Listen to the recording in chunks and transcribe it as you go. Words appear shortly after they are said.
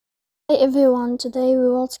Hi everyone, today we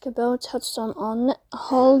will talk about how to turn on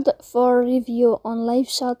hold for review on live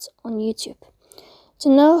chat on YouTube. To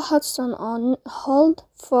know how to turn on hold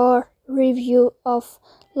for review of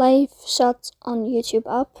live chat on YouTube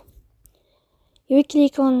app, you will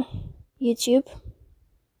click on YouTube.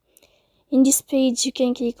 In this page you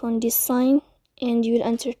can click on this sign and you will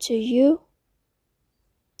enter to you.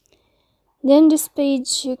 Then this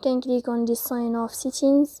page you can click on this sign of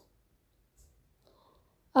settings.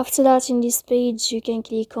 After that, in this page you can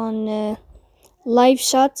click on live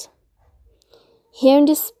chat. Here in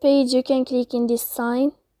this page you can click in this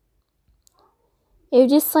sign. If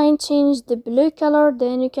this sign changes the blue color,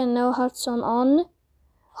 then you can know how to turn on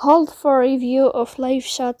hold for review of live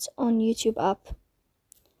chat on YouTube app.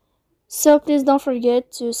 So please don't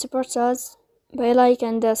forget to support us by like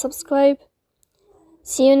and subscribe.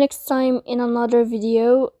 See you next time in another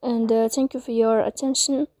video, and thank you for your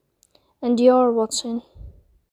attention and your watching.